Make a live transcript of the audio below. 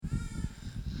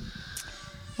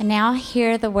And now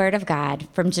hear the word of God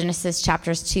from Genesis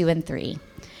chapters 2 and 3.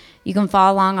 You can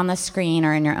follow along on the screen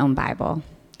or in your own Bible.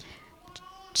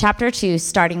 Chapter 2,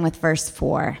 starting with verse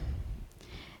 4.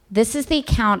 This is the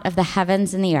account of the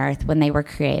heavens and the earth when they were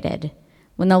created,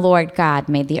 when the Lord God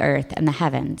made the earth and the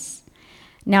heavens.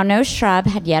 Now no shrub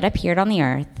had yet appeared on the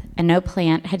earth, and no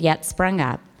plant had yet sprung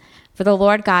up, for the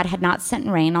Lord God had not sent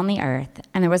rain on the earth,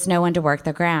 and there was no one to work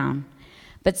the ground.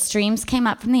 But streams came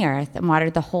up from the earth and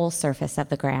watered the whole surface of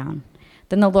the ground.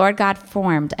 Then the Lord God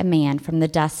formed a man from the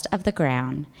dust of the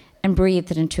ground and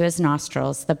breathed into his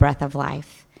nostrils the breath of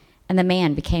life, and the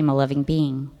man became a living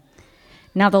being.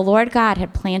 Now the Lord God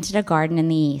had planted a garden in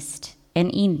the east,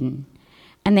 in Eden,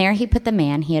 and there he put the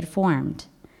man he had formed.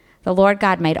 The Lord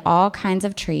God made all kinds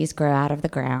of trees grow out of the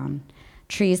ground,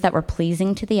 trees that were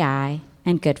pleasing to the eye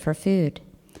and good for food.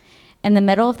 In the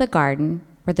middle of the garden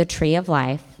were the tree of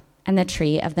life and the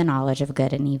tree of the knowledge of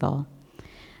good and evil.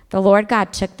 The Lord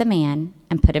God took the man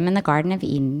and put him in the Garden of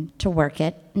Eden to work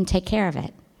it and take care of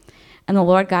it. And the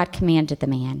Lord God commanded the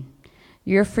man,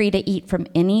 "You're free to eat from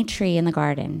any tree in the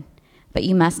garden, but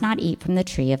you must not eat from the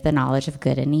tree of the knowledge of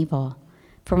good and evil,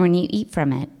 for when you eat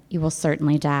from it, you will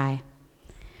certainly die."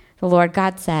 The Lord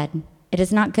God said, "It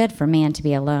is not good for man to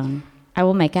be alone. I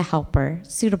will make a helper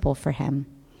suitable for him."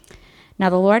 Now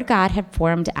the Lord God had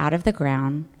formed out of the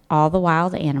ground all the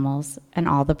wild animals and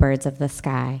all the birds of the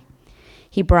sky.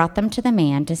 He brought them to the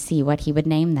man to see what he would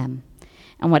name them.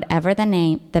 And whatever the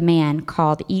man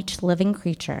called each living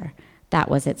creature, that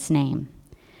was its name.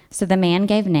 So the man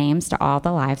gave names to all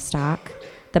the livestock,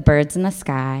 the birds in the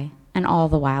sky, and all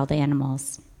the wild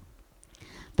animals.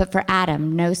 But for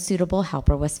Adam, no suitable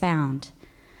helper was found.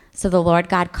 So the Lord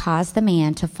God caused the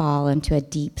man to fall into a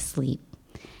deep sleep.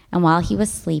 And while he was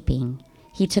sleeping,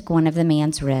 he took one of the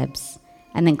man's ribs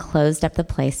and then closed up the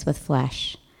place with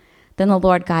flesh. Then the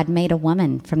Lord God made a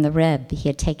woman from the rib he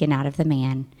had taken out of the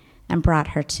man and brought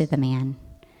her to the man.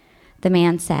 The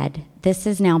man said, "This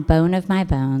is now bone of my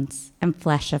bones and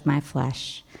flesh of my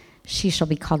flesh. She shall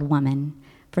be called woman,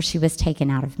 for she was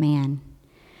taken out of man."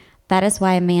 That is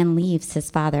why a man leaves his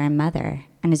father and mother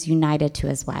and is united to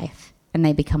his wife, and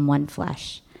they become one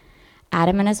flesh.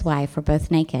 Adam and his wife were both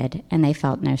naked, and they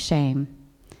felt no shame.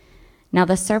 Now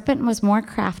the serpent was more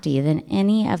crafty than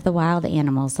any of the wild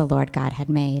animals the Lord God had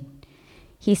made.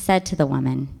 He said to the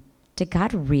woman, "Did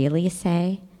God really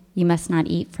say, 'You must not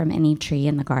eat from any tree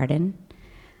in the garden'?"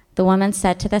 The woman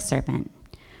said to the serpent,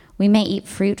 "We may eat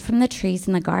fruit from the trees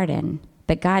in the garden,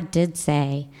 but God did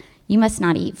say, 'You must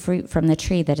not eat fruit from the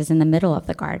tree that is in the middle of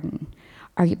the garden,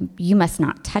 or you must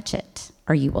not touch it,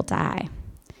 or you will die.'"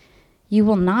 "You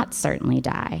will not certainly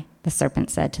die," the serpent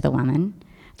said to the woman,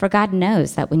 "for God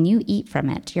knows that when you eat from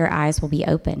it, your eyes will be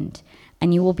opened,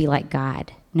 and you will be like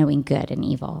God, knowing good and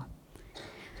evil."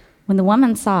 When the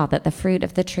woman saw that the fruit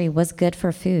of the tree was good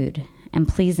for food and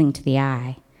pleasing to the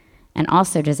eye, and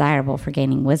also desirable for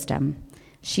gaining wisdom,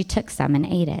 she took some and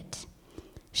ate it.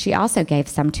 She also gave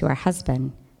some to her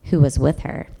husband, who was with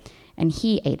her, and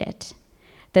he ate it.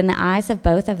 Then the eyes of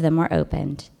both of them were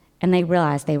opened, and they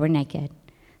realized they were naked.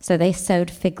 So they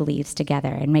sewed fig leaves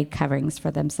together and made coverings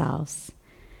for themselves.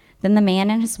 Then the man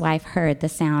and his wife heard the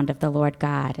sound of the Lord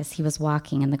God as he was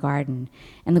walking in the garden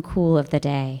in the cool of the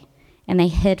day, and they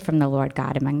hid from the Lord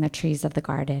God among the trees of the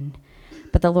garden.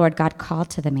 But the Lord God called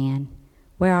to the man,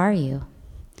 "Where are you?"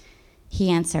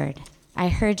 He answered, "I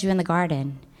heard you in the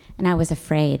garden, and I was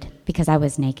afraid because I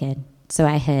was naked, so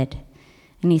I hid."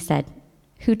 And he said,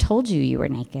 "Who told you you were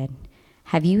naked?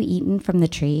 Have you eaten from the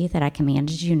tree that I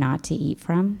commanded you not to eat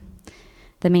from?"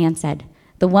 The man said,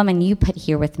 "The woman you put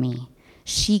here with me,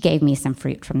 she gave me some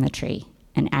fruit from the tree,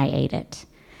 and I ate it."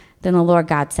 Then the Lord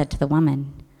God said to the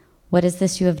woman, "What is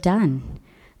this you have done?"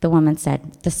 The woman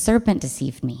said, "The serpent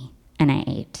deceived me, and I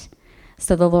ate."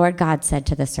 So the Lord God said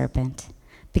to the serpent,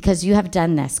 "Because you have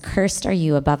done this, cursed are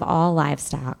you above all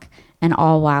livestock and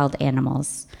all wild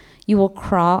animals. You will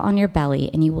crawl on your belly,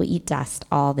 and you will eat dust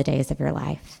all the days of your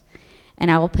life.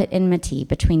 And I will put enmity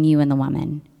between you and the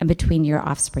woman, and between your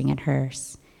offspring and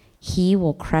hers. He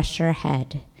will crush your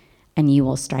head, and you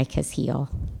will strike his heel."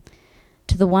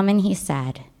 To the woman he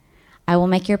said, "I will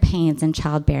make your pains in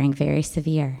childbearing very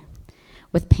severe.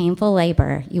 With painful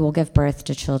labor you will give birth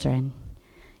to children.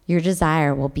 Your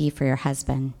desire will be for your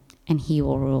husband, and he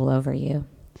will rule over you."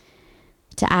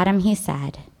 To Adam he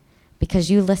said, "Because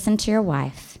you listened to your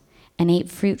wife and ate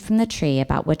fruit from the tree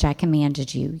about which I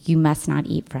commanded you, you must not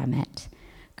eat from it.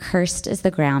 Cursed is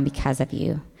the ground because of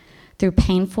you. Through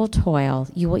painful toil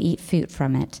you will eat fruit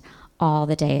from it all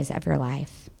the days of your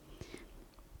life.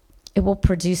 It will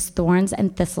produce thorns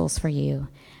and thistles for you,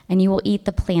 and you will eat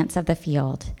the plants of the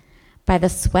field. By the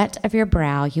sweat of your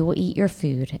brow you will eat your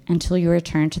food until you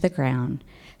return to the ground,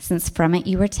 since from it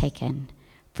you were taken.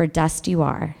 For dust you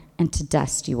are, and to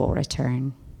dust you will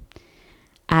return.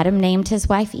 Adam named his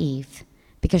wife Eve,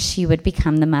 because she would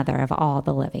become the mother of all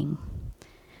the living.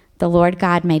 The Lord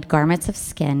God made garments of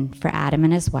skin for Adam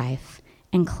and his wife,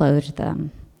 and clothed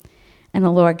them. And the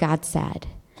Lord God said,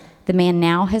 "The man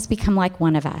now has become like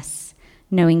one of us,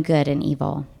 knowing good and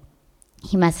evil.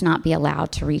 He must not be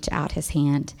allowed to reach out his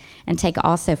hand and take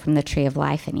also from the tree of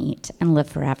life and eat and live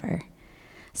forever."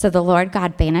 So the Lord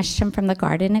God banished him from the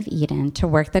Garden of Eden to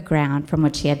work the ground from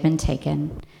which he had been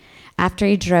taken. After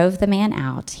he drove the man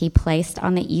out, he placed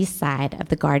on the east side of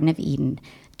the Garden of Eden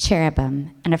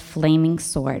cherubim and a flaming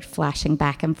sword flashing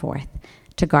back and forth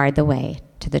to guard the way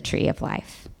to the tree of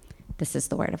life. This is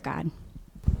the word of God.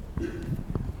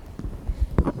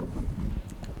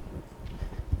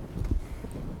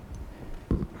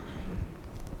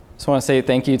 Just want to say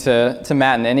thank you to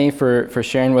Matt and Annie for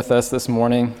sharing with us this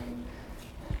morning.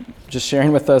 Just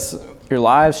sharing with us your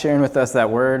lives, sharing with us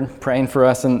that word, praying for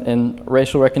us in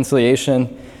racial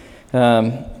reconciliation.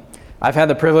 I've had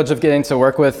the privilege of getting to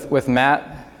work with Matt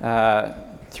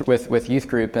with youth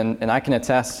group, and I can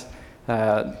attest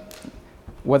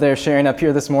what they're sharing up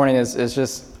here this morning is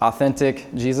just authentic,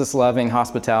 Jesus-loving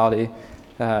hospitality.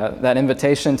 That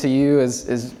invitation to you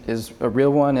is a real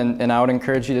one, and I would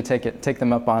encourage you to take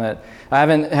them up on it. I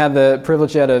haven't had the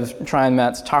privilege yet of trying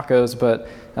Matt's tacos, but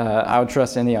I would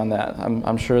trust Andy on that.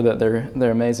 I'm sure that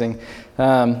they're amazing.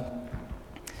 Good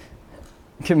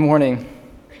morning.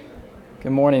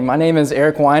 Good morning. My name is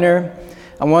Eric Weiner.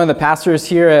 I'm one of the pastors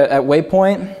here at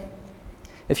Waypoint.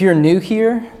 If you're new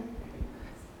here, I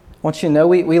want you to know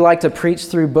we like to preach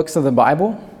through books of the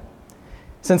Bible.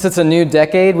 Since it's a new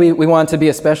decade, we want to be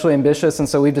especially ambitious, and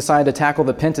so we've decided to tackle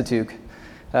the Pentateuch.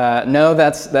 No,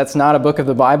 that's not a book of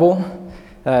the Bible.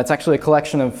 It's actually a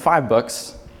collection of 5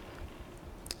 books.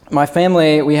 My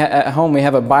family, at home, we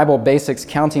have a Bible basics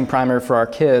counting primer for our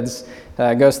kids.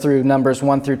 It goes through numbers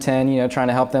 1 through 10, trying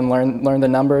to help them learn the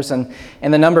numbers. And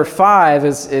the number 5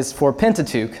 is for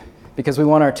Pentateuch, because we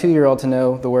want our 2-year-old to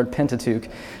know the word Pentateuch.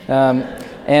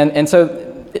 And so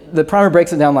the primer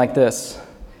breaks it down like this.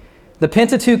 The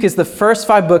Pentateuch is the first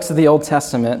 5 books of the Old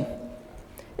Testament.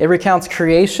 It recounts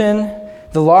creation,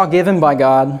 the law given by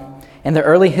God, and the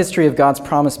early history of God's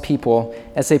promised people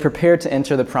as they prepared to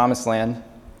enter the promised land.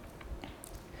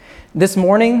 This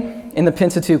morning in the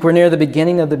Pentateuch, we're near the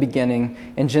beginning of the beginning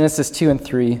in Genesis 2 and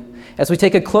 3, as we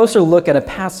take a closer look at a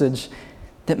passage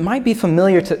that might be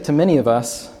familiar to many of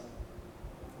us,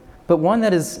 but one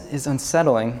that is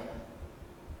unsettling.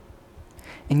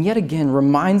 And yet again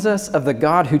reminds us of the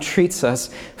God who treats us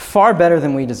far better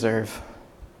than we deserve.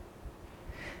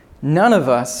 None of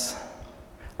us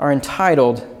are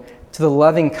entitled to the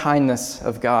loving kindness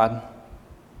of God,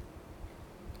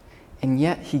 and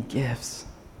yet he gives.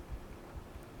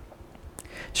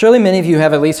 Surely many of you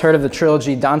have at least heard of the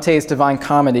trilogy Dante's Divine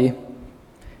Comedy.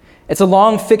 It's a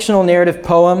long fictional narrative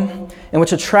poem in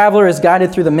which a traveler is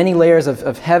guided through the many layers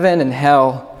of heaven and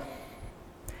hell.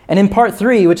 And in part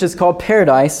 3, which is called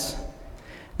Paradise,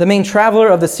 the main traveler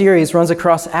of the series runs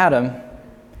across Adam,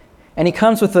 and he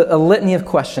comes with a litany of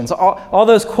questions. All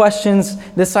those questions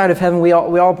this side of heaven we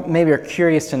all maybe are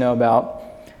curious to know about.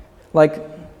 Like,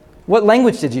 what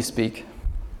language did you speak?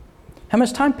 How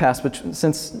much time passed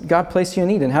since God placed you in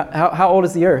Eden? How old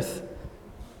is the earth?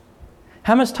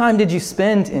 How much time did you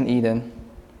spend in Eden?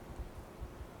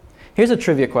 Here's a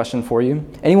trivia question for you.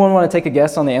 Anyone want to take a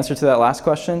guess on the answer to that last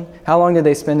question? How long did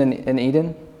they spend in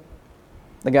Eden?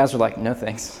 The guys are like, no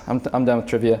thanks. I'm done with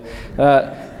trivia.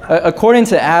 According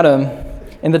to Adam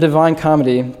in the Divine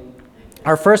Comedy,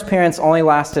 our first parents only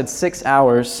lasted 6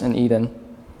 hours in Eden.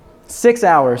 6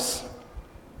 hours.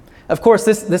 Of course,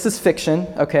 this is fiction,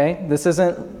 okay? This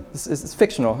is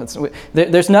fictional.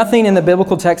 There's nothing in the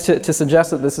biblical text to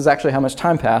suggest that this is actually how much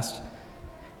time passed.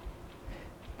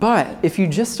 But if you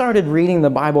just started reading the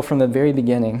Bible from the very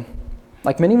beginning,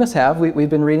 like many of us have, we've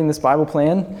been reading this Bible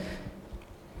plan,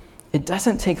 it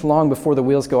doesn't take long before the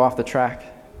wheels go off the track,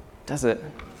 does it?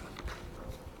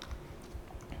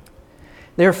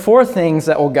 There are 4 things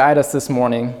that will guide us this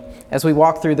morning as we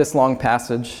walk through this long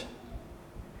passage.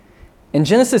 In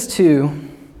Genesis 2,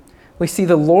 we see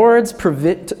the Lord's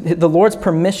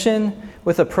permission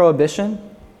with a prohibition.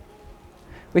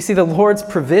 We see the Lord's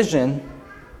provision.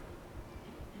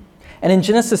 And in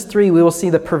Genesis 3, we will see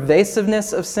the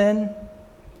pervasiveness of sin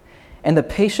and the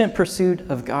patient pursuit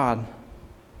of God.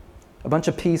 A bunch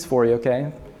of P's for you,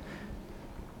 okay?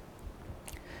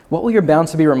 What we are bound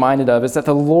to be reminded of is that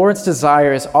the Lord's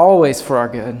desire is always for our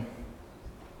good.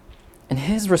 And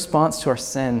his response to our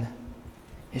sin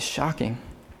is shocking.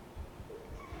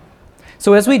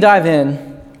 So as we dive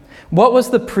in, what was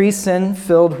the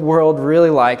pre-sin-filled world really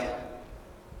like?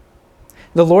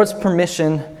 The Lord's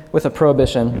permission with a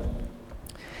prohibition.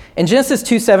 In Genesis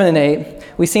 2, 7, and 8,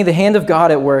 we see the hand of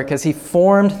God at work as he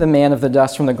formed the man of the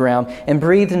dust from the ground and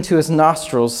breathed into his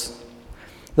nostrils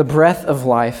the breath of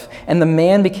life, and the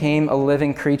man became a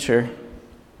living creature.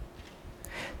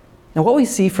 Now, what we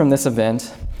see from this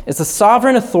event is the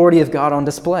sovereign authority of God on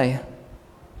display.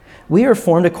 We are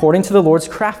formed according to the Lord's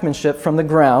craftsmanship from the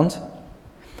ground,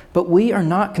 but we are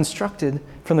not constructed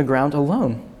from the ground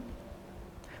alone.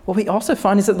 What we also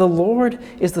find is that the Lord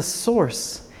is the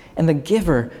source and the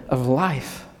giver of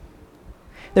life.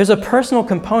 There's a personal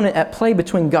component at play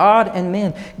between God and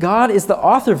man. God is the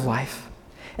author of life,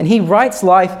 and he writes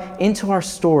life into our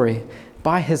story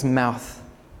by his mouth.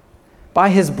 By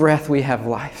his breath we have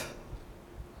life.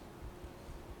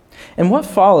 And what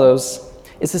follows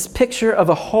is this picture of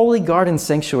a holy garden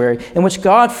sanctuary in which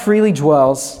God freely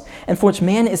dwells and for which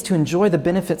man is to enjoy the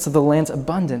benefits of the land's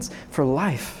abundance for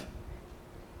life.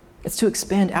 It's to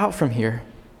expand out from here.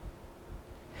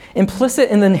 Implicit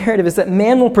in the narrative is that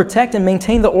man will protect and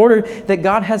maintain the order that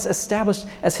God has established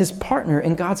as his partner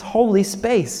in God's holy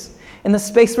space. In the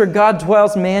space where God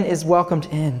dwells, man is welcomed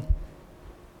in.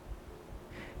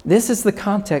 This is the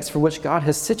context for which God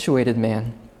has situated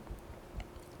man.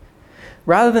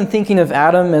 Rather than thinking of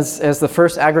Adam as the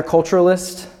first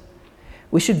agriculturalist,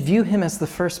 we should view him as the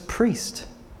first priest,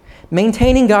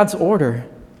 maintaining God's order,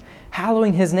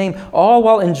 hallowing his name, all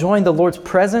while enjoying the Lord's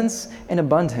presence and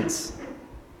abundance.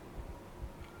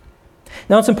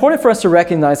 Now, it's important for us to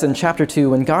recognize that in chapter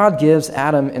 2, when God gives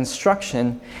Adam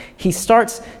instruction, he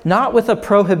starts not with a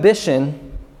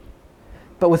prohibition,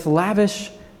 but with lavish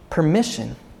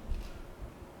permission.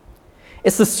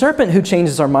 It's the serpent who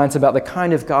changes our minds about the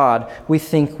kind of God we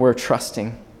think we're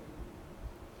trusting.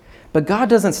 But God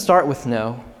doesn't start with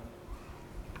no.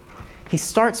 He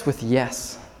starts with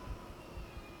yes.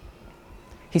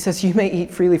 He says, you may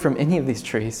eat freely from any of these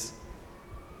trees,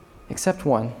 except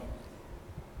one.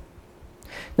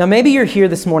 Now, maybe you're here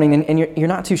this morning and you're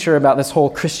not too sure about this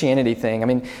whole Christianity thing. I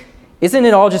mean, isn't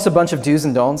it all just a bunch of do's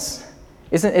and don'ts?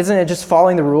 Isn't it just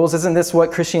following the rules? Isn't this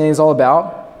what Christianity is all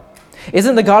about?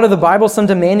 Isn't the God of the Bible some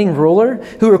demanding ruler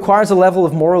who requires a level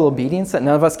of moral obedience that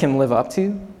none of us can live up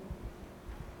to?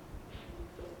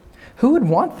 Who would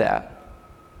want that?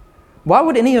 Why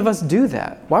would any of us do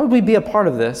that? Why would we be a part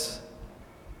of this?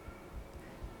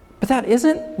 But that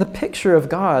isn't the picture of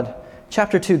God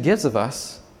chapter 2 gives of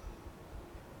us.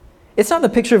 It's not the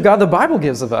picture of God the Bible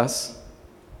gives of us.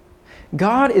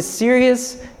 God is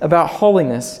serious about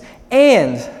holiness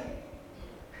and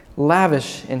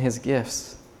lavish in his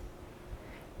gifts.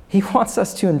 He wants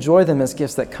us to enjoy them as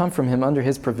gifts that come from him under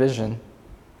his provision.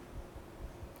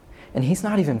 And he's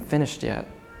not even finished yet.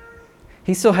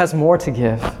 He still has more to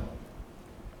give.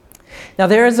 Now,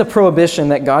 there is a prohibition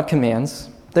that God commands.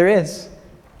 There is.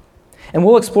 And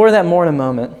we'll explore that more in a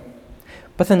moment.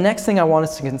 But the next thing I want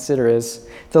us to consider is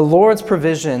the Lord's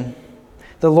provision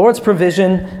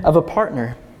of a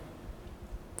partner.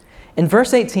 In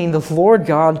verse 18, the Lord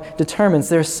God determines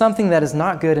there is something that is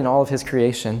not good in all of his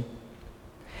creation.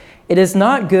 It is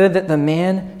not good that the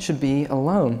man should be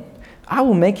alone. I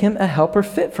will make him a helper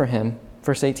fit for him,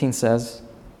 verse 18 says.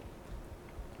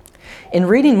 In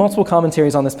reading multiple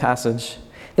commentaries on this passage,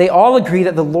 they all agree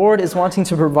that the Lord is wanting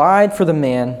to provide for the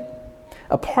man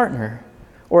a partner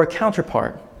or a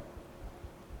counterpart.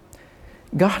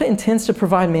 God intends to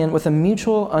provide man with a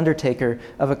mutual undertaker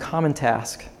of a common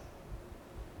task.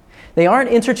 They aren't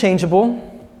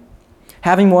interchangeable.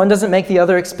 Having one doesn't make the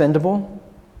other expendable,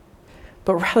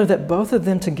 but rather that both of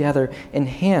them together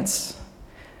enhance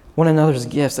one another's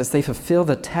gifts as they fulfill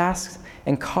the tasks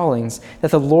and callings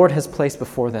that the Lord has placed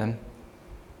before them.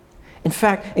 In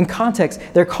fact, in context,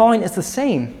 their calling is the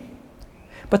same,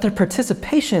 but their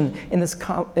participation in this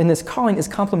calling is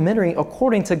complementary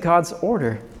according to God's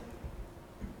order.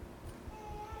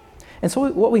 And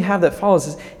so what we have that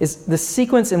follows is the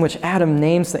sequence in which Adam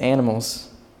names the animals.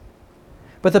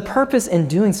 But the purpose in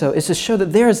doing so is to show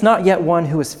that there is not yet one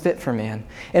who is fit for man.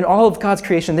 In all of God's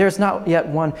creation, there is not yet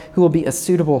one who will be a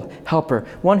suitable helper,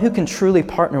 one who can truly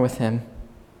partner with him.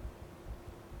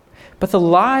 But the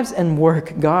lives and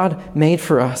work God made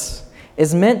for us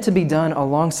is meant to be done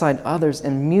alongside others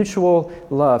in mutual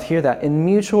love. Hear that, in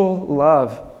mutual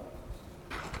love.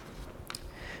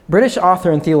 British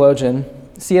author and theologian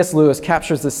C.S. Lewis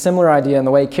captures this similar idea in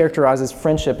the way he characterizes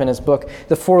friendship in his book,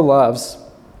 The Four Loves.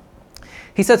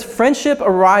 He says, friendship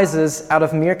arises out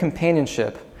of mere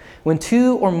companionship, when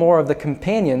two or more of the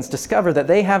companions discover that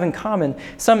they have in common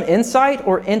some insight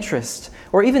or interest,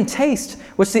 or even taste,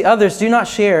 which the others do not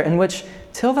share, and which,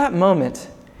 till that moment,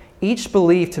 each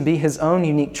believed to be his own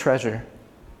unique treasure.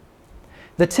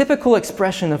 The typical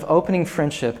expression of opening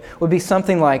friendship would be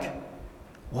something like,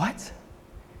 "What?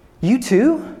 You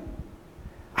too?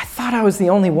 I thought I was the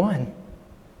only one."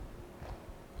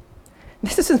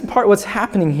 This is in part what's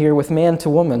happening here with man to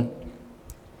woman.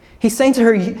 He's saying to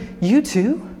her, "You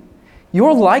too?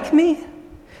 You're like me?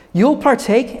 You'll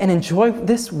partake and enjoy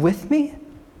this with me?"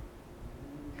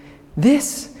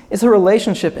 This is a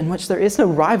relationship in which there is no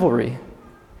rivalry.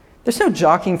 There's no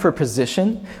jockeying for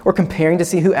position or comparing to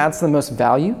see who adds the most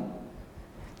value.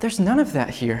 There's none of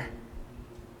that here.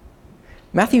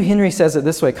 Matthew Henry says it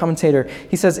this way, commentator.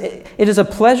 He says, "It is a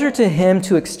pleasure to him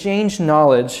to exchange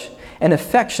knowledge and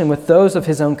affection with those of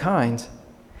his own kind,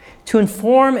 to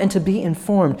inform and to be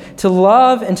informed, to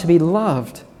love and to be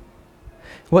loved."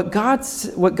 What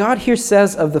God here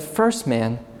says of the first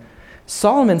man,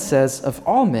 Solomon says of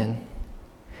all men,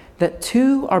 that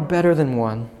two are better than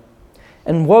one,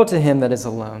 and woe to him that is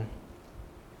alone.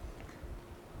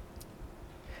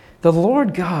 The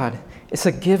Lord God is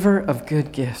a giver of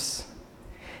good gifts,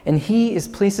 and he is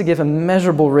pleased to give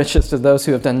immeasurable riches to those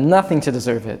who have done nothing to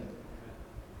deserve it.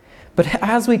 But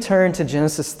as we turn to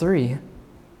Genesis 3,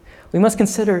 we must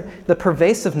consider the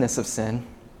pervasiveness of sin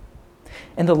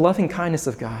and the loving kindness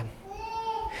of God.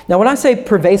 Now, when I say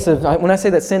pervasive, when I say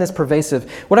that sin is pervasive,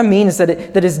 what I mean is that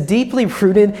it is deeply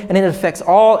rooted and it affects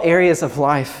all areas of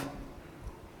life.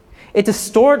 It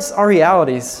distorts our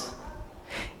realities.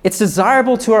 It's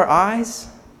desirable to our eyes,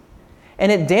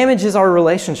 and it damages our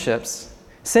relationships.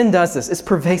 Sin does this. It's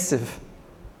pervasive.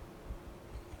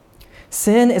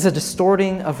 Sin is a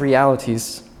distorting of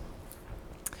realities.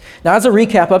 Now, as a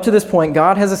recap, up to this point,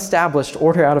 God has established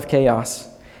order out of chaos.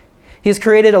 He has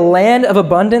created a land of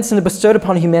abundance and bestowed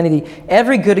upon humanity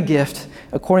every good gift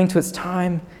according to its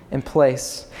time and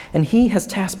place. And he has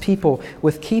tasked people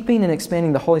with keeping and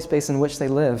expanding the holy space in which they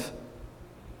live.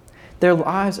 Their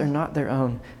lives are not their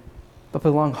own, but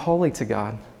belong wholly to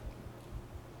God.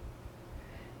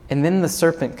 And then the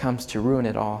serpent comes to ruin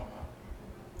it all.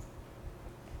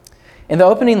 In the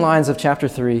opening lines of chapter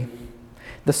 3,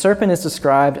 the serpent is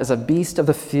described as a beast of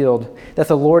the field that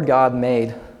the Lord God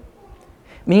made,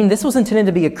 meaning this was intended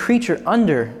to be a creature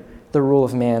under the rule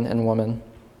of man and woman.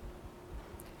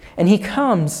 And he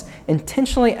comes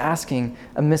intentionally asking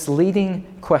a misleading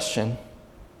question.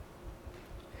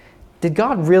 Did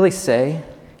God really say,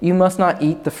 "You must not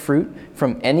eat the fruit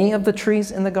from any of the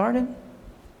trees in the garden"?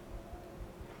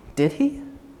 Did he?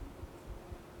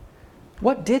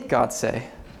 What did God say?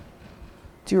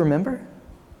 Do you remember?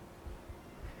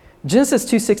 Genesis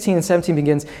 2:16 and 17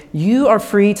 begins, "You are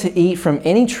free to eat from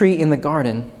any tree in the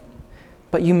garden,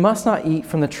 but you must not eat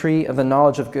from the tree of the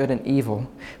knowledge of good and evil,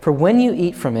 for when you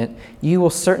eat from it, you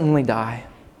will certainly die."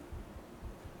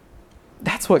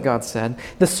 That's what God said.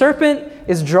 The serpent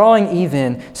is drawing Eve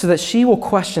in so that she will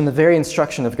question the very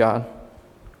instruction of God.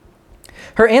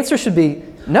 Her answer should be,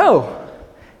 "No,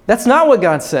 that's not what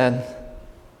God said."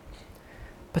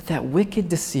 But that wicked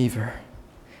deceiver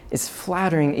is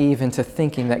flattering Eve into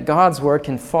thinking that God's word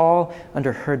can fall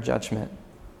under her judgment.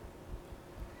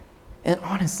 And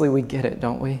honestly, we get it,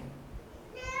 don't we?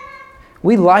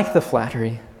 We like the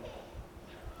flattery.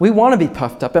 We want to be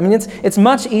puffed up. I mean, it's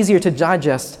much easier to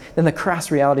digest than the crass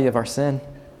reality of our sin.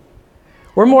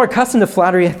 We're more accustomed to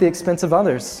flattery at the expense of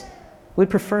others.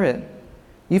 We'd prefer it.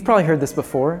 You've probably heard this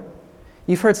before.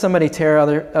 You've heard somebody tear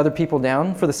other people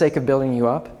down for the sake of building you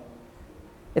up.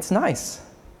 It's nice.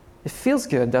 It feels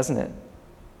good, doesn't it?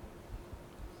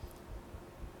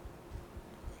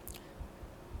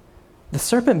 The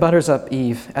serpent butters up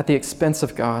Eve at the expense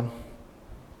of God.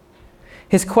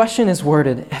 His question is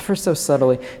worded ever so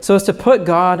subtly so as to put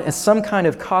God as some kind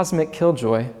of cosmic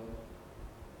killjoy.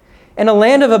 In a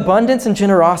land of abundance and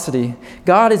generosity,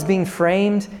 God is being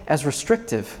framed as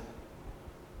restrictive.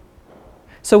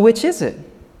 So which is it?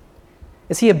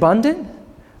 Is he abundant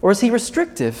or is he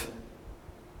restrictive?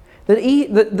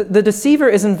 The deceiver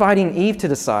is inviting Eve to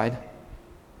decide.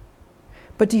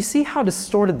 But do you see how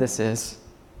distorted this is?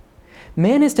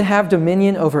 Man is to have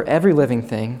dominion over every living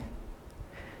thing.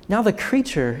 Now the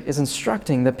creature is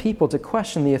instructing the people to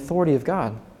question the authority of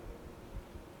God.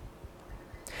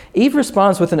 Eve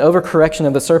responds with an overcorrection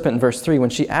of the serpent in verse 3 when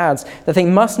she adds that they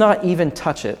must not even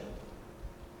touch it.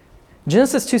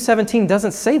 Genesis 2:17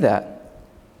 doesn't say that.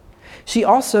 She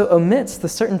also omits the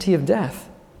certainty of death.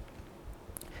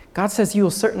 God says you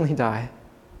will certainly die.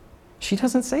 She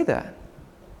doesn't say that.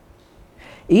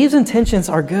 Eve's intentions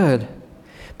are good,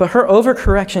 But her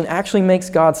overcorrection actually makes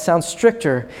God sound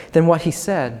stricter than what he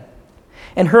said.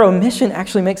 And her omission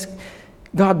actually makes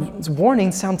God's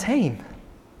warning sound tame.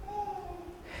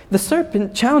 The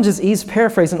serpent challenges Eve's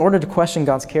paraphrase in order to question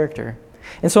God's character.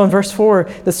 And so in verse 4,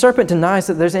 the serpent denies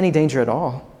that there's any danger at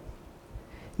all.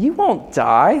 You won't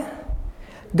die.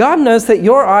 God knows that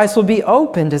your eyes will be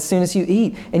opened as soon as you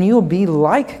eat, and you will be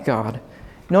like God,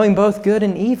 knowing both good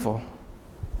and evil.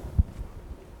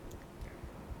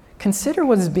 Consider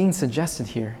what is being suggested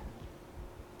here.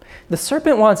 The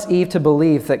serpent wants Eve to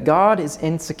believe that God is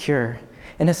insecure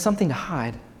and has something to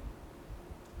hide.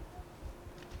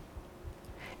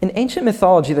 In ancient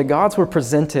mythology, the gods were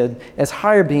presented as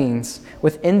higher beings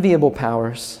with enviable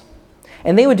powers,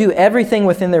 and they would do everything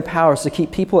within their powers to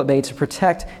keep people at bay to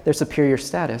protect their superior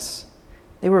status.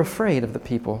 They were afraid of the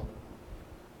people.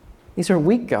 These are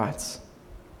weak gods.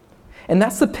 And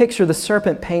that's the picture the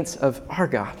serpent paints of our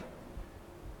God.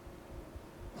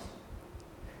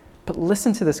 But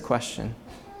listen to this question.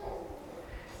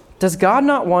 Does God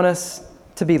not want us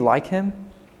to be like him?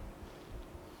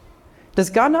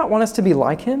 Does God not want us to be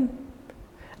like him?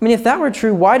 I mean, if that were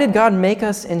true, why did God make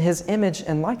us in his image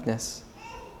and likeness?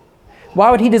 Why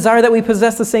would he desire that we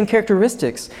possess the same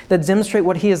characteristics that demonstrate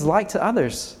what he is like to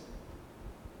others?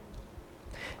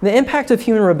 The impact of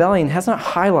human rebellion has not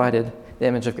highlighted the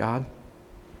image of God.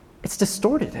 It's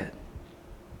distorted it.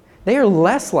 They are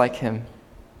less like him.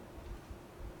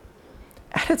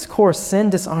 At its core, sin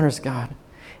dishonors God.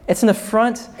 It's an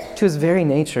affront to his very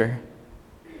nature.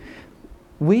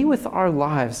 We, with our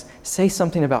lives, say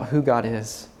something about who God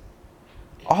is.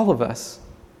 All of us.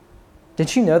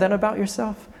 Did you know that about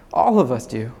yourself? All of us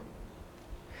do.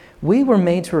 We were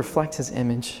made to reflect his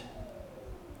image.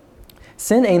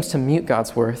 Sin aims to mute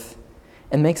God's worth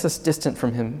and makes us distant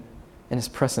from him and his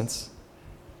presence.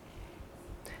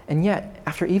 And yet,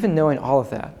 after even knowing all of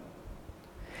that,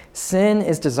 sin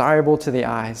is desirable to the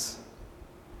eyes.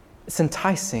 It's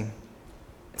enticing.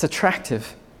 It's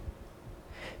attractive.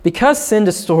 Because sin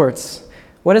distorts,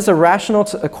 what is irrational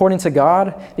according to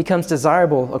God becomes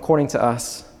desirable according to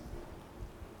us.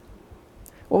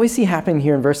 What we see happening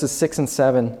here in verses 6 and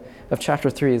 7 of chapter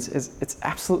 3 is it's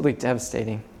absolutely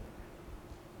devastating.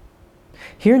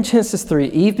 Here in Genesis 3,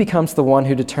 Eve becomes the one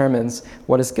who determines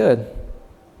what is good.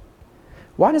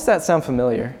 Why does that sound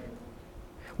familiar?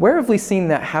 Where have we seen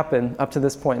that happen up to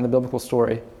this point in the biblical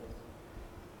story? You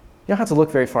don't have to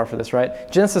look very far for this,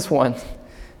 right? Genesis 1.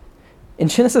 In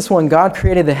Genesis 1, God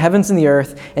created the heavens and the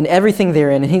earth and everything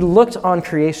therein, and he looked on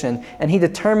creation, and he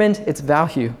determined its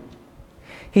value.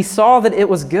 He saw that it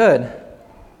was good.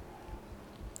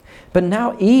 But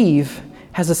now Eve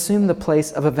has assumed the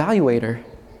place of evaluator.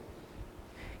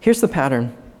 Here's the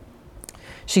pattern.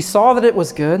 She saw that it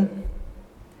was good.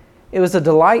 It was a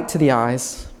delight to the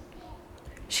eyes.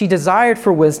 She desired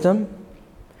for wisdom.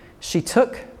 She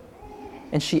took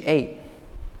and she ate.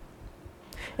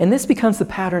 And this becomes the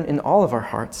pattern in all of our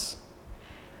hearts.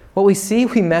 What we see,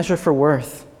 we measure for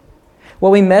worth.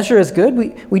 What we measure as good,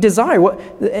 we desire.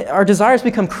 Our desires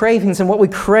become cravings, and what we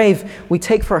crave, we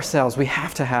take for ourselves. We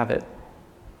have to have it.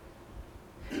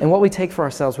 And what we take for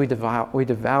ourselves, we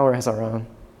devour as our own.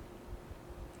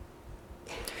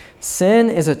 Sin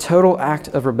is a total act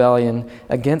of rebellion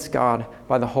against God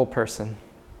by the whole person.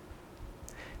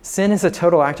 Sin is a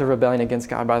total act of rebellion against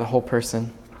God by the whole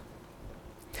person.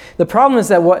 The problem is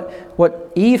that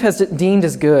what Eve has deemed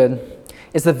as good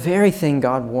is the very thing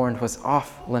God warned was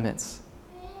off limits.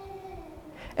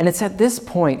 And it's at this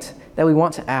point that we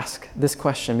want to ask this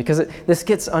question, because this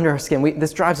gets under our skin.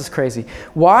 This drives us crazy.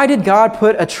 Why did God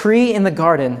put a tree in the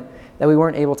garden that we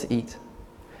weren't able to eat?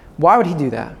 Why would he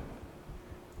do that?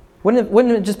 Wouldn't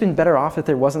it have just been better off if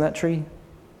there wasn't that tree?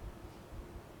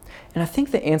 And I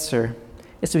think the answer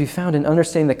is to be found in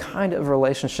understanding the kind of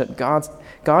relationship God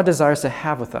desires to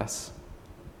have with us.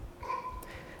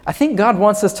 I think God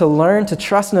wants us to learn to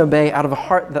trust and obey out of a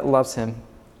heart that loves him.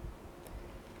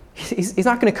 He's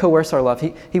not going to coerce our love.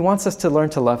 He wants us to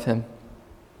learn to love him.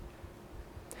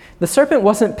 The serpent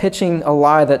wasn't pitching a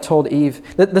lie that told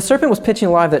Eve. The serpent was pitching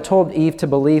a lie that told Eve to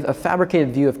believe a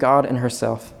fabricated view of God and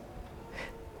herself.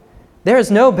 There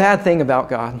is no bad thing about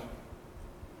God.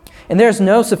 And there is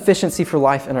no sufficiency for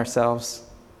life in ourselves.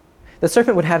 The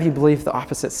serpent would have you believe the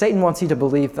opposite. Satan wants you to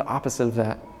believe the opposite of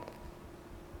that.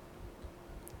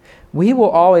 We will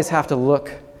always have to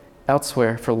look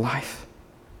elsewhere for life.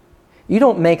 You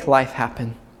don't make life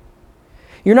happen.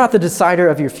 You're not the decider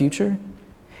of your future.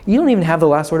 You don't even have the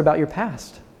last word about your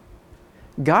past.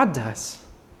 God does.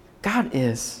 God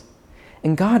is.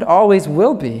 And God always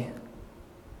will be.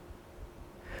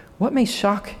 What may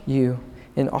shock you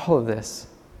in all of this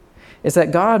is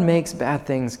that God makes bad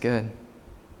things good.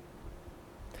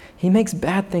 He makes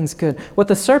bad things good. What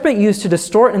the serpent used to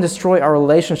distort and destroy our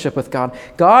relationship with God,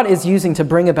 God is using to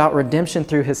bring about redemption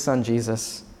through his son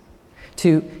Jesus.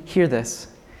 To, hear this,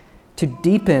 to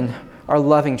deepen our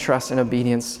loving trust and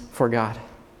obedience for God.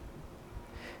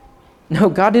 No,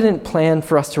 God didn't plan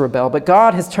for us to rebel, but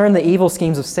God has turned the evil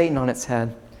schemes of Satan on its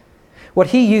head. What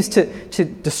he used to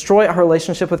destroy our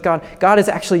relationship with God, God is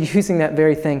actually using that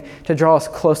very thing to draw us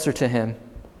closer to him,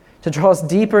 to draw us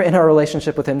deeper in our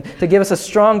relationship with him, to give us a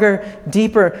stronger,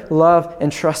 deeper love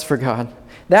and trust for God.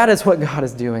 That is what God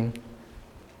is doing.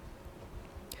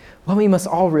 What we must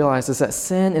all realize is that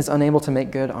sin is unable to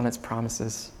make good on its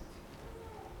promises.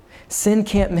 Sin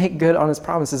can't make good on its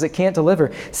promises. It can't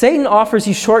deliver. Satan offers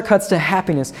you shortcuts to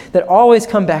happiness that always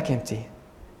come back empty.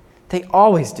 They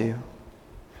always do.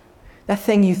 That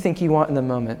thing you think you want in the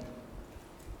moment,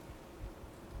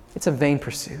 it's a vain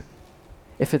pursuit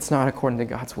if it's not according to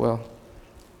God's will.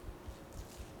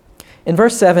 In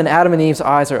verse 7, Adam and Eve's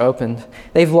eyes are opened.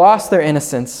 They've lost their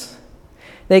innocence.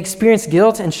 They experience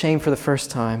guilt and shame for the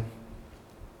first time.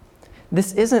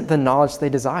 This isn't the knowledge they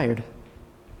desired.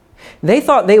 They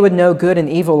thought they would know good and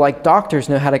evil like doctors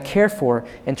know how to care for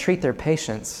and treat their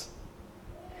patients.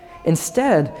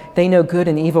 Instead, they know good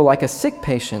and evil like a sick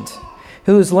patient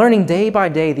who is learning day by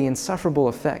day the insufferable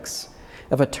effects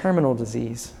of a terminal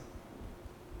disease.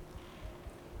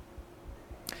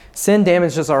 Sin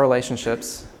damages our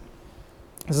relationships.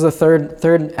 This is the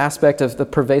third aspect of the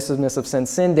pervasiveness of sin.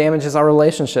 Sin damages our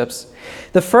relationships.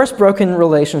 The first broken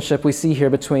relationship we see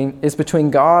here is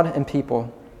between God and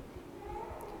people.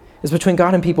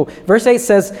 Verse 8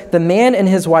 says, "The man and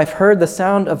his wife heard the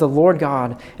sound of the Lord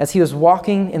God as he was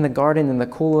walking in the garden in the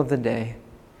cool of the day.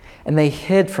 And they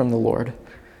hid from the Lord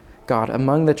God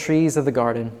among the trees of the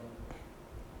garden."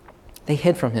 They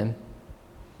hid from him.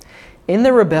 In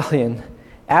their rebellion,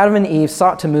 Adam and Eve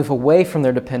sought to move away from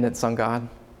their dependence on God.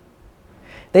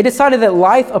 They decided that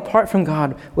life apart from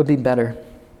God would be better.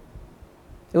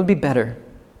 It would be better.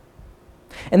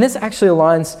 And this actually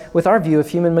aligns with our view of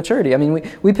human maturity. I mean,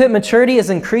 we put maturity as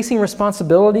increasing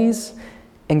responsibilities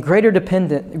and greater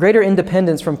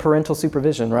independence from parental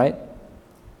supervision, right?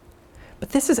 But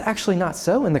this is actually not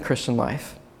so in the Christian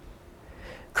life.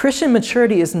 Christian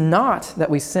maturity is not that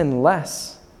we sin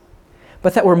less,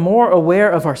 but that we're more aware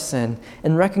of our sin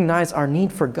and recognize our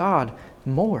need for God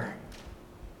more.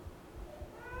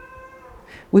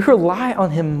 We rely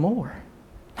on him more,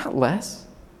 not less.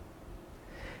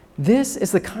 This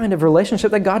is the kind of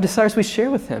relationship that God desires we share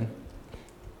with him.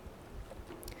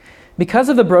 Because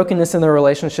of the brokenness in their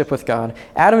relationship with God,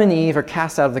 Adam and Eve are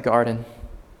cast out of the garden.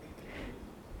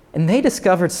 And they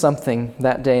discovered something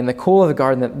that day in the cool of the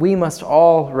garden that we must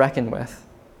all reckon with.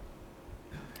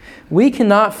 We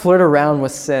cannot flirt around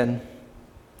with sin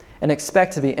and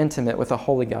expect to be intimate with a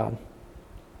holy God.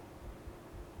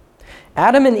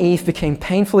 Adam and Eve became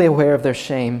painfully aware of their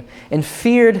shame and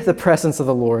feared the presence of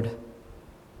the Lord.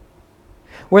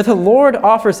 Where the Lord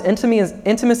offers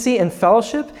intimacy and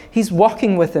fellowship, he's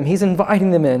walking with them. He's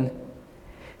inviting them in.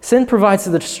 Sin provides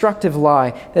the destructive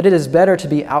lie that it is better to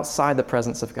be outside the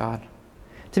presence of God,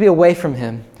 to be away from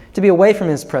him, to be away from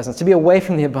his presence, to be away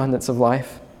from the abundance of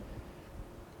life.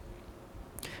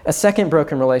 A second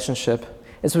broken relationship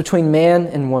is between man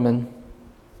and woman.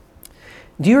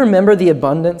 Do you remember the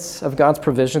abundance of God's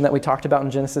provision that we talked about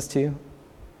in Genesis 2? Do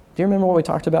you remember what we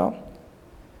talked about?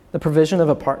 The provision of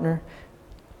a partner,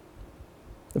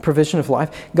 the provision of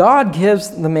life. God gives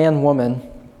the man woman,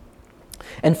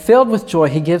 and filled with joy,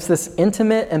 he gives this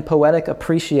intimate and poetic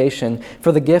appreciation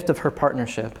for the gift of her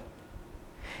partnership.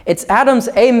 It's Adam's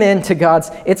amen to God's,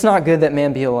 "It's not good that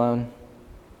man be alone."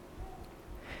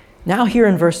 Now here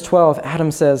in verse 12,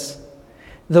 Adam says,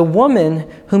 "The woman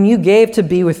whom you gave to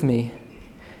be with me,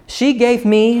 she gave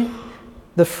me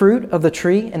the fruit of the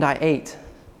tree and I ate."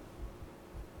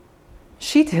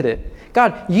 She did it.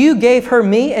 God, you gave her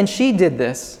me and she did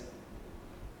this.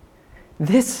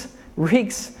 This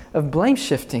reeks of blame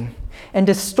shifting and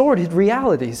distorted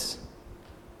realities.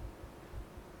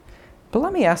 But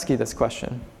let me ask you this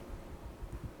question.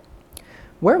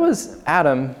 Where was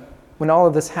Adam when all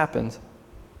of this happened?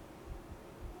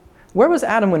 Where was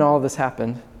Adam when all of this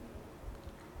happened?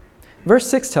 Verse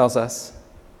 6 tells us,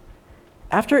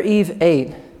 "After Eve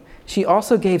ate, she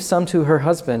also gave some to her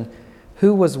husband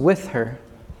who was with her,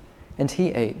 and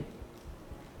he ate."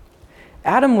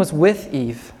 Adam was with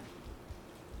Eve.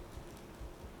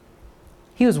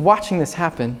 He was watching this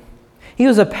happen. He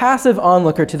was a passive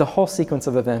onlooker to the whole sequence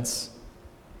of events.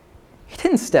 He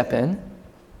didn't step in.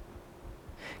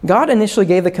 God initially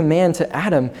gave the command to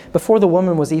Adam before the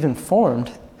woman was even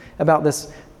formed about this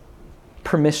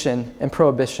permission and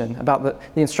prohibition, about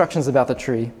the instructions about the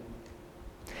tree.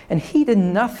 And he did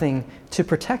nothing to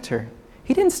protect her.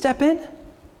 He didn't step in.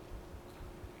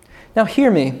 Now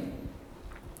hear me.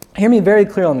 Hear me very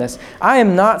clear on this. I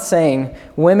am not saying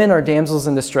women are damsels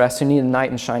in distress who need a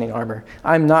knight in shining armor.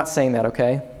 I'm not saying that,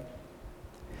 okay?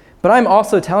 But I'm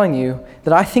also telling you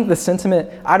that I think the sentiment,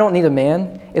 I don't need a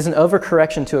man, is an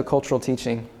overcorrection to a cultural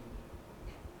teaching.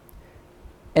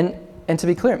 And to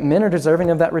be clear, men are deserving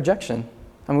of that rejection.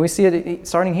 I mean, we see it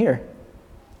starting here.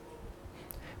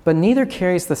 But neither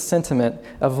carries the sentiment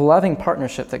of loving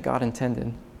partnership that God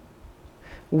intended.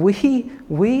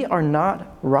 We are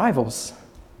not rivals.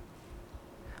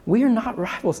 We are not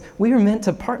rivals. We are meant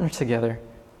to partner together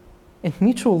in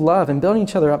mutual love and building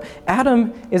each other up.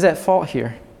 Adam is at fault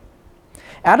here.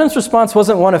 Adam's response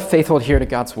wasn't one of faithful adhere to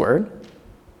God's word.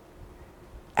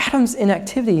 Adam's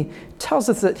inactivity tells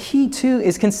us that he too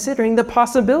is considering the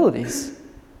possibilities.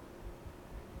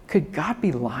 Could God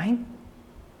be lying?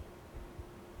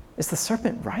 Is the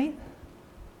serpent right?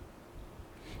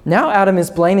 Now Adam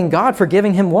is blaming God for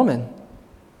giving him woman.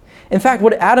 In fact,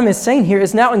 what Adam is saying here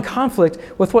is now in conflict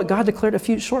with what God declared a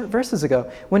few short verses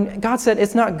ago. When God said,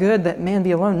 it's not good that man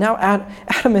be alone. Now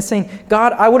Adam is saying,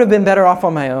 God, I would have been better off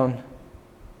on my own.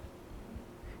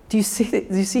 Do you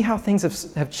see how things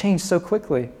have changed so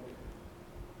quickly?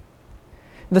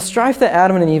 The strife that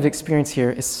Adam and Eve experience here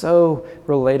is so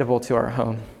relatable to our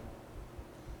home.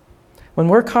 When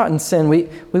we're caught in sin,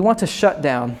 we want to shut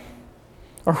down.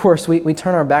 Or worse, we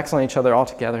turn our backs on each other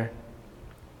altogether.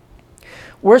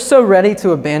 We're so ready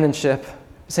to abandon ship,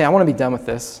 say, I want to be done with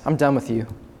this. I'm done with you.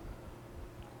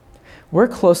 We're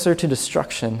closer to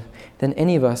destruction than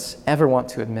any of us ever want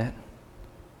to admit.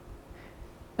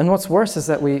 And what's worse is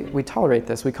that we tolerate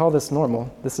this. We call this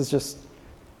normal. This is just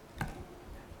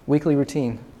weekly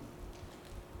routine.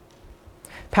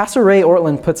 Pastor Ray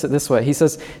Ortlund puts it this way. He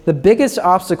says, the biggest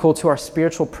obstacle to our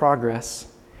spiritual progress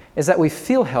is that we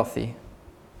feel healthy,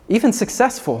 even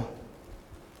successful.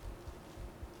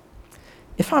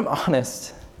 If I'm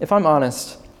honest,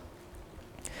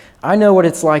 I know what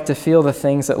it's like to feel the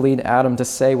things that lead Adam to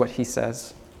say what he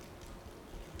says.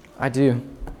 I do.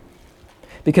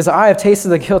 Because I have tasted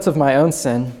the guilt of my own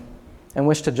sin and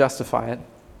wish to justify it,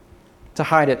 to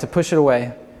hide it, to push it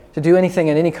away, to do anything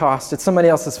at any cost. It's somebody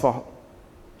else's fault.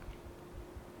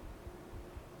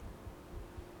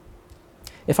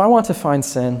 If I want to find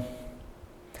sin,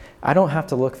 I don't have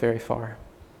to look very far.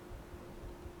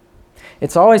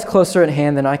 It's always closer at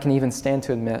hand than I can even stand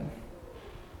to admit.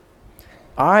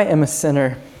 I am a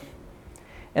sinner,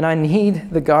 and I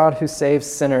need the God who saves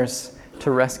sinners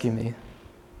to rescue me.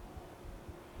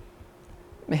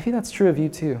 Maybe that's true of you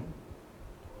too.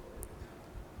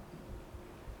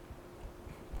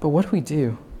 But what do we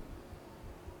do?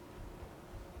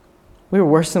 We are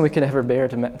worse than we could ever bear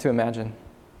to imagine.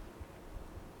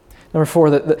 Number 4,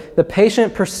 the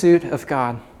patient pursuit of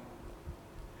God.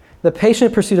 The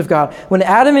patient pursuit of God. When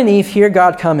Adam and Eve hear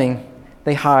God coming,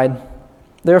 they hide.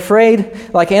 They're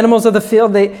afraid. Like animals of the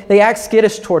field, they act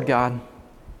skittish toward God.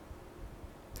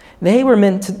 They were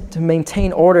meant to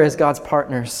maintain order as God's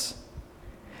partners.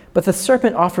 But the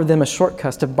serpent offered them a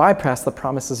shortcut to bypass the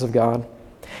promises of God.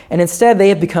 And instead, they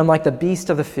have become like the beast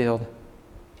of the field.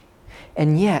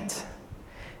 And yet,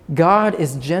 God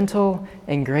is gentle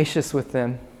and gracious with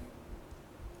them.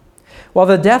 While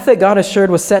the death that God assured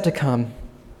was set to come,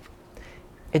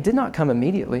 it did not come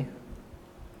immediately.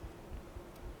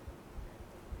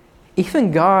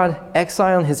 Even God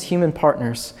exiling his human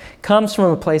partners comes from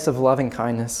a place of loving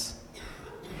kindness.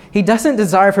 He doesn't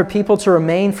desire for people to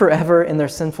remain forever in their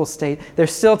sinful state.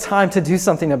 There's still time to do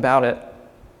something about it.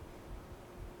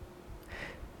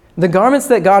 The garments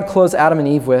that God clothed Adam and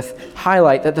Eve with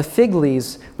highlight that the fig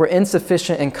leaves were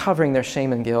insufficient in covering their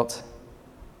shame and guilt.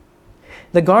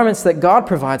 The garments that God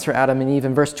provides for Adam and Eve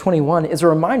in verse 21 is a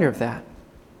reminder of that.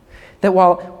 That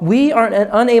while we are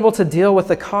unable to deal with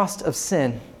the cost of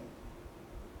sin,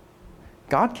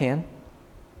 God can.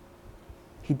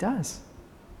 He does.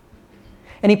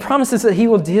 And he promises that he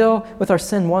will deal with our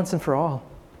sin once and for all.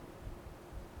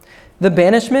 The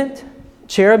banishment,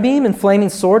 cherubim, and flaming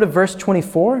sword of verse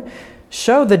 24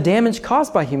 show the damage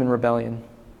caused by human rebellion.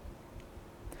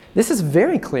 This is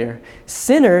very clear.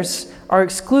 Sinners are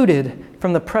excluded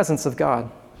from the presence of God.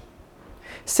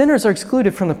 Sinners are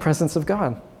excluded from the presence of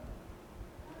God.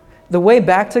 The way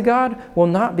back to God will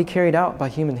not be carried out by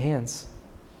human hands.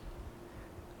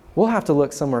 We'll have to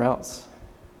look somewhere else.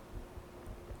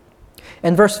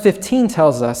 And verse 15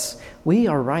 tells us we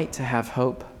are right to have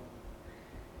hope.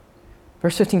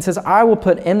 Verse 15 says, I will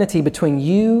put enmity between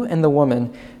you and the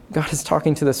woman, God is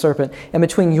talking to the serpent, and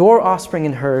between your offspring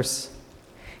and hers.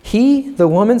 He, the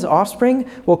woman's offspring,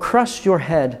 will crush your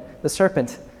head, the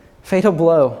serpent, fatal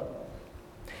blow,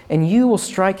 and you will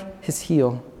strike his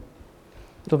heel.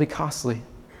 It'll be costly.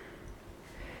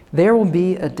 There will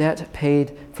be a debt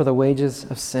paid for the wages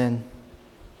of sin.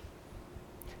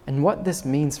 And what this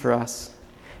means for us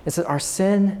is that our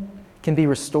sin can be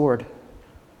restored.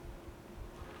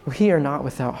 We are not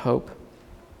without hope.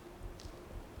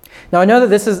 Now, I know that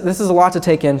this is a lot to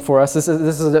take in for us. This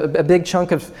is a big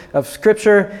chunk of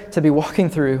Scripture to be walking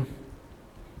through.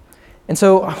 And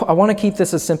so I want to keep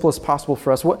this as simple as possible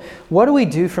for us. What do we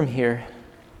do from here?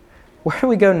 Where do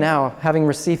we go now, having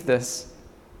received this?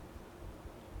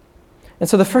 And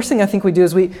so the first thing I think we do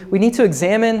is we need to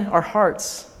examine our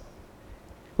hearts.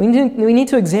 We need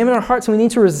to examine our hearts, and we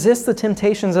need to resist the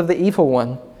temptations of the evil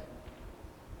one.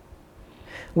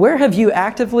 Where have you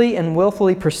actively and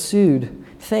willfully pursued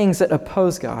things that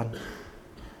oppose God?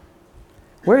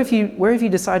 Where have you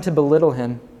decided to belittle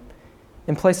him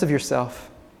in place of yourself?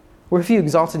 Where have you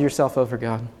exalted yourself over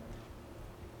God?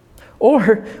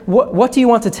 Or what do you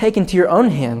want to take into your own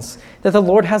hands that the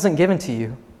Lord hasn't given to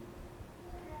you?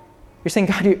 You're saying,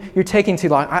 God, you're taking too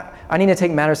long. I need to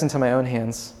take matters into my own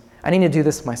hands. I need to do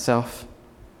this myself.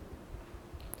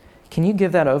 Can you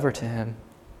give that over to him?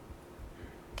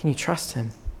 Can you trust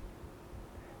him?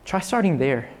 Try starting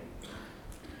there.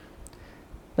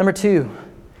 Number 2,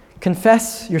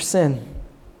 confess your sin.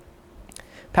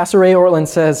 Pastor Ray Ortlund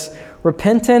says,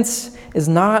 repentance is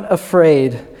not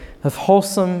afraid of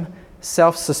wholesome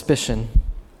self-suspicion.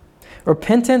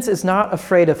 Repentance is not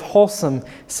afraid of wholesome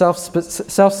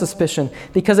self-suspicion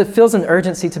because it feels an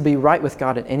urgency to be right with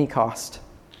God at any cost.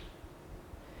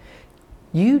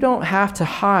 You don't have to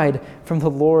hide from the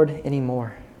Lord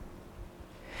anymore.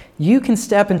 You can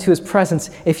step into his presence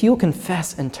if you'll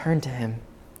confess and turn to him.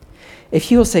 If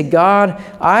you will say, God,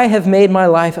 I have made my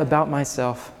life about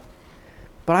myself,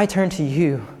 but I turn to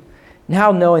you,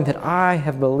 now knowing that I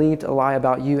have believed a lie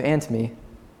about you and me.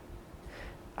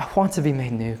 I want to be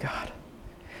made new, God.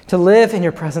 To live in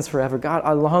your presence forever. God,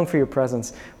 I long for your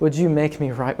presence. Would you make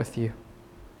me right with you?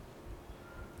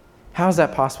 How is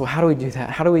that possible? How do we do that?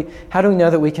 How do we know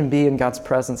that we can be in God's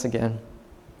presence again?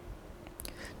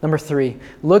 Number 3,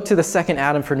 look to the second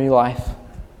Adam for new life.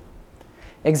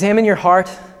 Examine your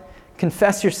heart,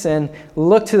 confess your sin,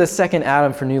 look to the second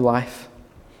Adam for new life.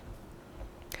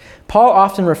 Paul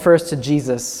often refers to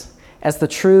Jesus as the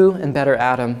true and better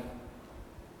Adam.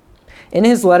 In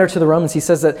his letter to the Romans, he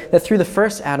says that through the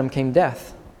first Adam came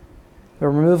death. The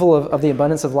removal of the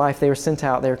abundance of life, they were sent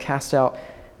out, they were cast out.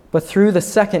 But through the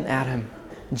second Adam,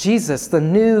 Jesus, the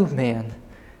new man,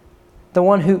 the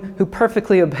one who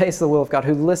perfectly obeys the will of God,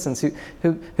 who listens,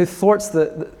 who thwarts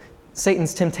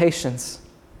Satan's temptations.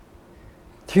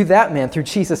 Through that man, through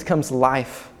Jesus, comes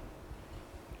life.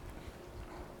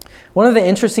 One of the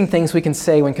interesting things we can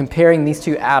say when comparing these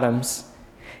two Adams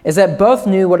is that both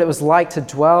knew what it was like to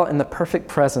dwell in the perfect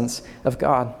presence of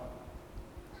God.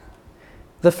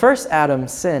 The first Adam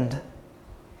sinned.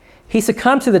 He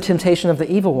succumbed to the temptation of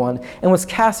the evil one and was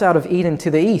cast out of Eden to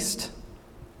the east.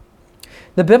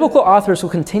 The biblical authors will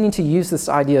continue to use this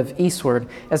idea of eastward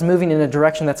as moving in a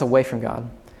direction that's away from God.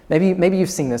 Maybe you've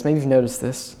seen this. Maybe you've noticed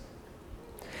this.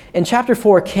 In chapter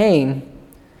 4, Cain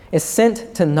is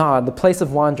sent to Nod, the place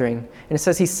of wandering. And it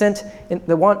says he's sent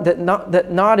that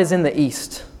Nod is in the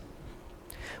east.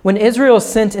 When Israel is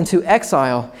sent into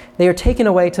exile, they are taken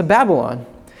away to Babylon,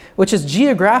 which is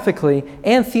geographically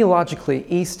and theologically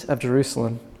east of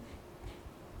Jerusalem.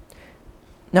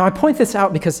 Now, I point this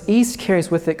out because east carries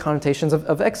with it connotations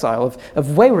of exile,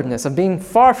 of waywardness, of being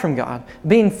far from God,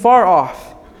 being far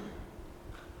off.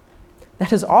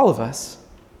 That is all of us.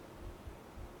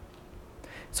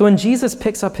 So when Jesus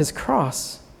picks up his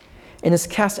cross and is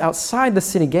cast outside the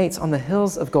city gates on the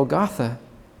hills of Golgotha,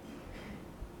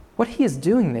 what he is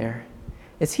doing there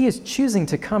is he is choosing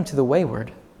to come to the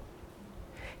wayward.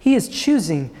 He is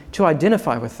choosing to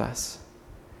identify with us.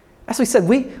 As we said,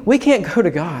 we can't go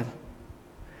to God.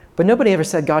 But nobody ever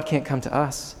said God can't come to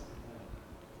us.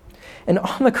 And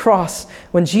on the cross,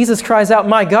 when Jesus cries out,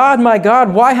 my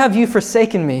God, why have you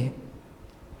forsaken me?"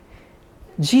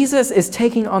 Jesus is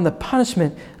taking on the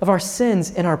punishment of our sins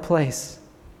in our place.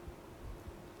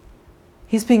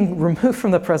 He's being removed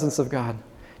from the presence of God,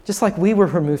 just like we were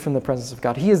removed from the presence of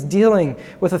God. He is dealing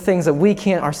with the things that we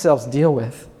can't ourselves deal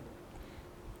with.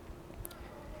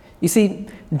 You see,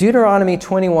 Deuteronomy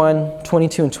 21,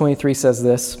 22, and 23 says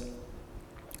this.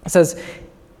 It says,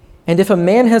 "And if a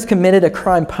man has committed a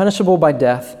crime punishable by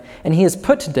death, and he is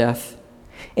put to death,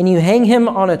 and you hang him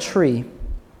on a tree,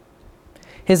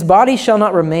 his body shall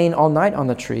not remain all night on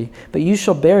the tree, but you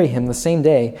shall bury him the same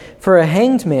day, for a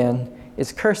hanged man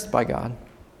is cursed by God."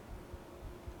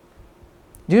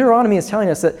 Deuteronomy is telling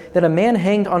us that a man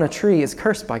hanged on a tree is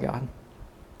cursed by God,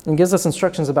 and gives us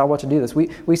instructions about what to do this.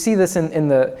 We see this in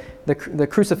the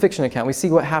crucifixion account. We see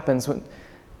what happens when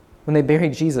they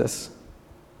buried Jesus.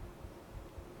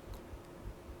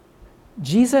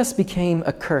 Jesus became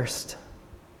accursed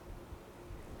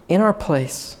in our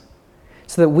place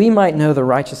so that we might know the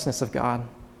righteousness of God.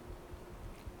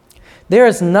 There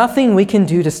is nothing we can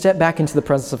do to step back into the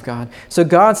presence of God. So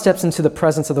God steps into the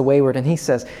presence of the wayward and he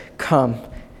says, "Come,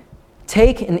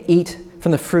 take and eat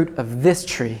from the fruit of this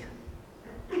tree."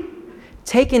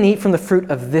 Take and eat from the fruit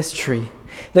of this tree.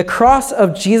 The cross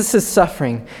of Jesus'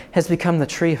 suffering has become the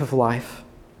tree of life.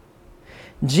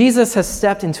 Jesus has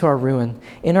stepped into our ruin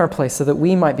in our place so that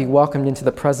we might be welcomed into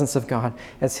the presence of God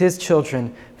as his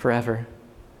children forever.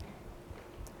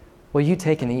 Will you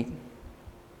take and eat?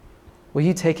 Will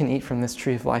you take and eat from this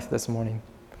tree of life this morning?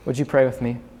 Would you pray with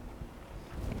me?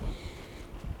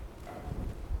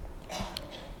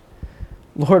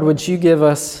 Lord, would you give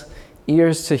us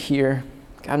ears to hear?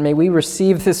 God, may we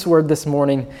receive this word this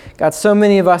morning. God, so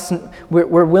many of us,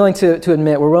 we're willing to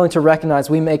admit, we're willing to recognize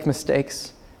we make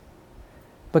mistakes.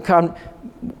 But God,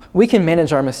 we can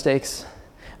manage our mistakes.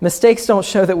 Mistakes don't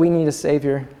show that we need a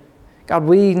Savior. God,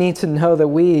 we need to know that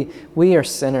we are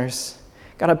sinners.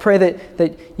 God, I pray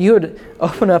that you would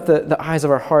open up the eyes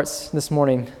of our hearts this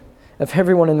morning, of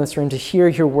everyone in this room, to hear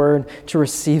your word, to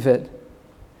receive it.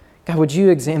 God, would you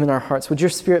examine our hearts? Would your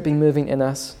Spirit be moving in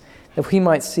us, that we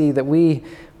might see that we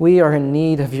are in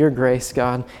need of your grace,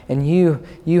 God, and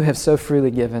you have so freely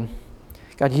given.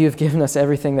 God, you have given us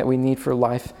everything that we need for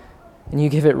life, and you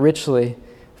give it richly.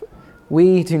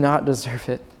 We do not deserve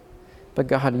it, but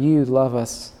God, you love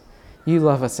us. You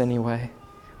love us anyway.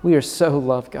 We are so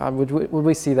loved, God. Would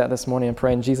we see that this morning and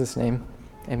pray in Jesus' name?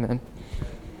 Amen.